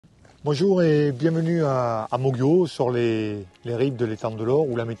Bonjour et bienvenue à Mogio sur les rives de l'étang de l'Or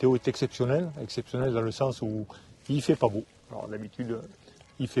où la météo est exceptionnelle dans le sens où il ne fait pas beau. Alors d'habitude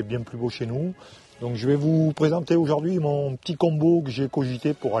il fait bien plus beau chez nous. Donc je vais vous présenter aujourd'hui mon petit combo que j'ai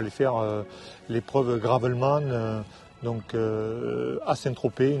cogité pour aller faire l'épreuve Gravelman à Saint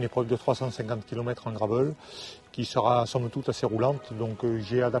Tropez, une épreuve de 350 km en gravel qui sera somme toute assez roulante. Donc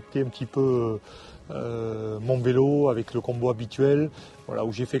j'ai adapté un petit peu mon vélo avec le combo habituel, voilà,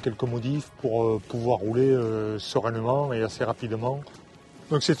 où j'ai fait quelques modifs pour pouvoir rouler sereinement et assez rapidement.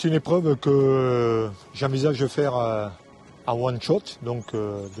 Donc c'est une épreuve que j'envisage de faire en one shot, donc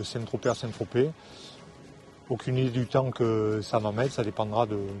de Saint Tropez à Saint Tropez. Aucune idée du temps que ça m'en mette, ça dépendra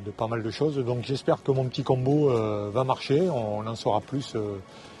de pas mal de choses. Donc j'espère que mon petit combo va marcher, on en saura plus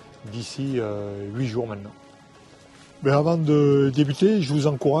d'ici 8 jours maintenant. Mais avant de débuter, je vous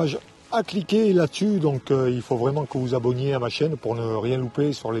encourage à cliquer là-dessus. Donc il faut vraiment que vous vous abonniez à ma chaîne pour ne rien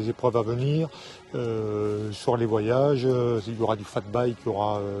louper sur les épreuves à venir, sur les voyages. Il y aura du fat bike, il y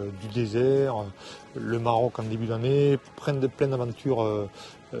aura du désert, le Maroc en début d'année, plein d'aventures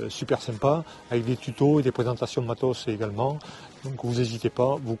super sympas, avec des tutos et des présentations matos également. Donc vous n'hésitez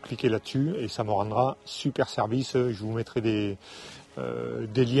pas, vous cliquez là-dessus et ça me rendra super service. Je vous mettrai des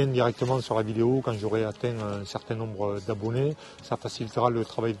liens directement sur la vidéo quand j'aurai atteint un certain nombre d'abonnés. Ça facilitera le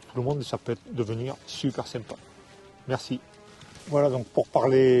travail de tout le monde et ça peut devenir super sympa. Merci. Voilà, donc pour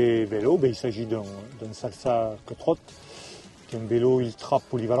parler vélo, il s'agit d'un Salsa Cutthroat, qui est un vélo ultra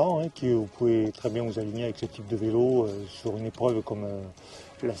polyvalent, qui vous pouvez très bien vous aligner avec ce type de vélo sur une épreuve comme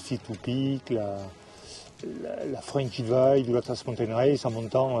la C2Peak, la French Divide ou la Transmountain Race en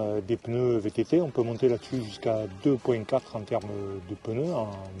montant des pneus VTT. On peut monter là-dessus jusqu'à 2.4 en termes de pneus en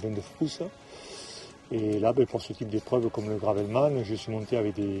 29 pouces. Et là, pour ce type d'épreuve comme le Gravelman, je suis monté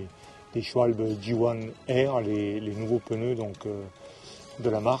avec des Schwalbe G1 Air, les nouveaux pneus de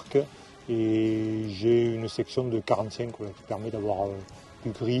la marque. Et j'ai une section de 45 qui permet d'avoir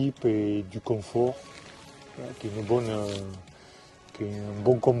du grip et du confort, qui est un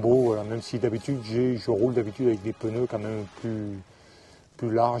bon combo, voilà. Même si d'habitude je roule d'habitude avec des pneus quand même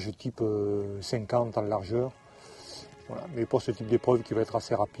plus larges, type 50 en largeur. Voilà. Mais pour ce type d'épreuve qui va être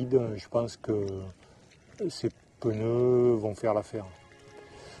assez rapide, je pense que ces pneus vont faire l'affaire.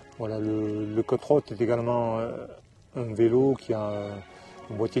 Voilà, le Cutthroat est également un vélo qui a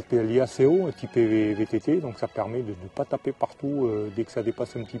un boîtier de pédalier assez haut, un type VTT, donc ça permet de ne pas taper partout dès que ça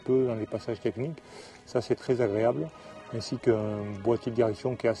dépasse un petit peu dans les passages techniques. Ça c'est très agréable, ainsi qu'un boîtier de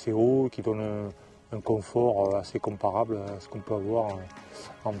direction qui est assez haut, qui donne un confort assez comparable à ce qu'on peut avoir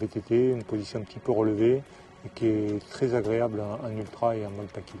en VTT, une position un petit peu relevée, et qui est très agréable en ultra et en mode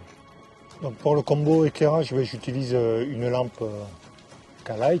packing. Donc pour le combo éclairage, j'utilise une lampe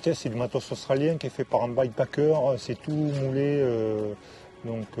K-Light, c'est du matos australien qui est fait par un bikepacker, c'est tout moulé,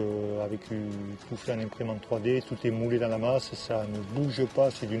 avec tout fait en imprimante 3D, tout est moulé dans la masse, ça ne bouge pas,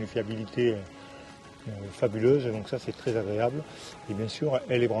 c'est d'une fiabilité fabuleuse, donc ça c'est très agréable. Et bien sûr,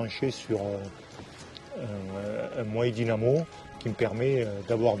 elle est branchée sur un moyen dynamo qui me permet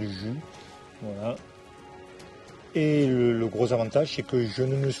d'avoir du jus. Voilà. Et le gros avantage, c'est que je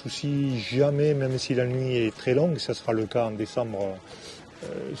ne me soucie jamais, même si la nuit est très longue, ça sera le cas en décembre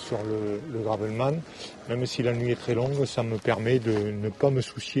sur le Gravelman, même si la nuit est très longue, ça me permet de ne pas me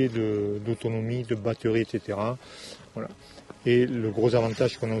soucier d'autonomie, de batterie, etc. Voilà. Et le gros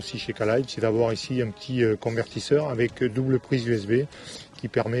avantage qu'on a aussi chez K-Light, c'est d'avoir ici un petit convertisseur avec double prise USB qui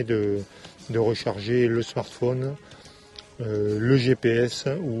permet de recharger le smartphone, le GPS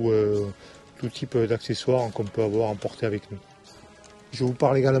ou tout type d'accessoires qu'on peut avoir emporté avec nous. Je vous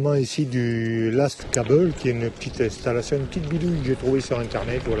parle également ici du Last Cable, qui est une petite installation, une petite bidouille que j'ai trouvée sur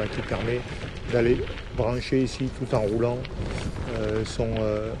internet, voilà, qui permet d'aller brancher ici tout en roulant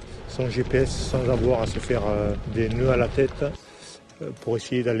son GPS sans avoir à se faire des nœuds à la tête pour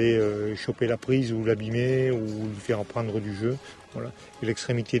essayer d'aller choper la prise ou l'abîmer ou lui faire prendre du jeu. Voilà. Et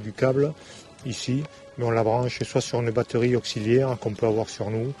l'extrémité du câble ici, mais on la branche soit sur une batterie auxiliaire qu'on peut avoir sur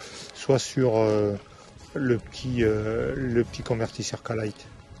nous, soit sur le petit convertisseur K-Light.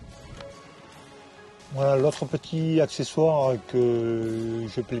 Voilà l'autre petit accessoire que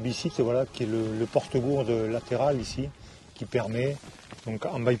je plébiscite, voilà, qui est le porte-gourde latéral ici, qui permet, donc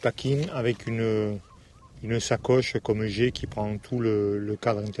en bikepacking, avec une sacoche comme j'ai qui prend tout le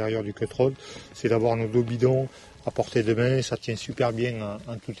cadre intérieur du Cutthroat, c'est d'avoir nos dos bidons à portée de main, ça tient super bien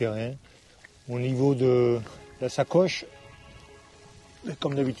en tout terrain. Au niveau de la sacoche,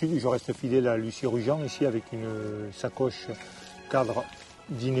 comme d'habitude, je reste fidèle à Lucie Rugent ici avec une sacoche cadre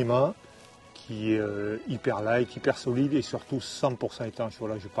d'Inema qui est hyper light, hyper solide et surtout 100% étanche.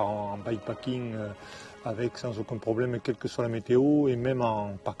 Voilà, je pars en bikepacking avec sans aucun problème, quelle que soit la météo, et même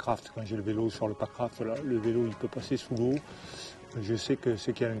en packraft, quand j'ai le vélo sur le packraft, là, le vélo il peut passer sous l'eau. Je sais que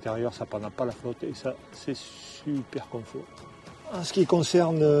ce qu'il y a à l'intérieur, ça ne prendra pas la flotte et ça, c'est super confort. En ce qui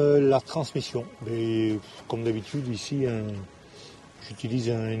concerne la transmission, comme d'habitude ici,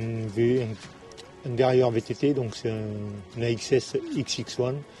 j'utilise un derrière VTT, donc c'est un AXS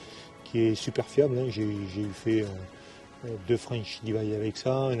XX1 qui est super fiable. Hein. J'ai fait 2 French Divide avec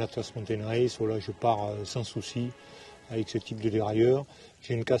ça, un Atlas Mountain Race, voilà, je pars sans souci avec ce type de dérailleur.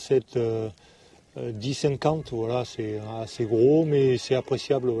 J'ai une cassette 10-50, voilà, c'est assez gros, mais c'est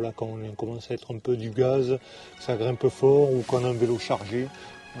appréciable voilà, quand on commence à être un peu du gaz, ça grimpe un peu fort, ou quand on a un vélo chargé,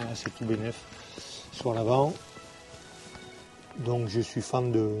 voilà, c'est tout bénef sur l'avant. Donc je suis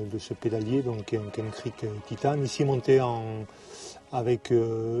fan de ce pédalier, donc un Creek Titan, ici monté avec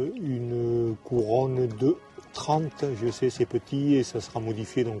une couronne de 30, je sais c'est petit et ça sera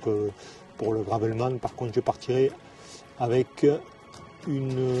modifié donc, pour le Gravelman. Par contre je partirai avec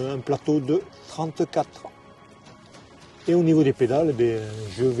un plateau de 34. Et au niveau des pédales,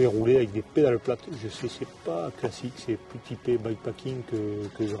 je vais rouler avec des pédales plates. Je sais c'est pas classique, c'est plus typé bikepacking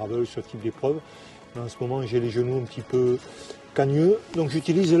que gravel sur type d'épreuve. Mais en ce moment j'ai les genoux un petit peu cagneux, donc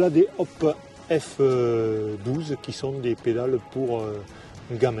j'utilise là des Hop F12 qui sont des pédales pour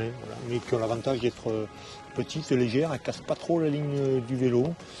gamins, voilà, mais qui ont l'avantage d'être petites, légères, elles ne cassent pas trop la ligne du vélo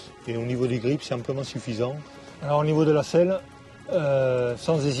et au niveau des grips c'est amplement suffisant. Alors au niveau de la selle,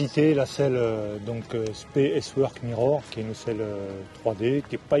 sans hésiter la selle SP S-Work Mirror qui est une selle 3D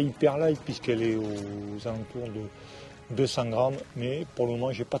qui n'est pas hyper light puisqu'elle est aux alentours de 200 grammes, mais pour le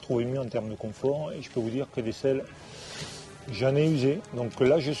moment j'ai pas trouvé mieux en termes de confort et je peux vous dire que des selles j'en ai usé. Donc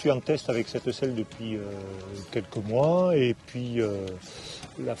là je suis en test avec cette selle depuis quelques mois et puis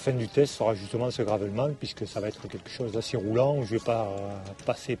la fin du test sera justement ce Gravelman puisque ça va être quelque chose d'assez roulant. Je vais pas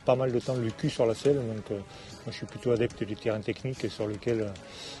passer pas mal de temps le cul sur la selle, donc moi je suis plutôt adepte des terrains techniques sur lesquels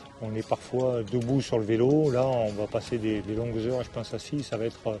on est parfois debout sur le vélo. Là on va passer des longues heures, je pense assis, ça va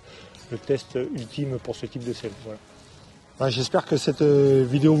être le test ultime pour ce type de selle. Voilà. J'espère que cette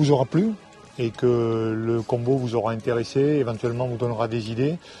vidéo vous aura plu et que le combo vous aura intéressé, éventuellement vous donnera des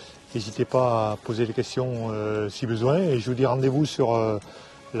idées. N'hésitez pas à poser des questions si besoin. Et je vous dis rendez-vous sur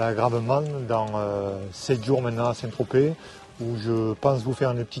la Gravelman dans 7 jours maintenant à Saint Tropez, où je pense vous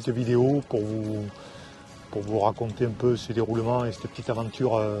faire une petite vidéo pour vous raconter un peu ce déroulement et cette petite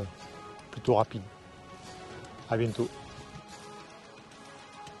aventure plutôt rapide. À bientôt.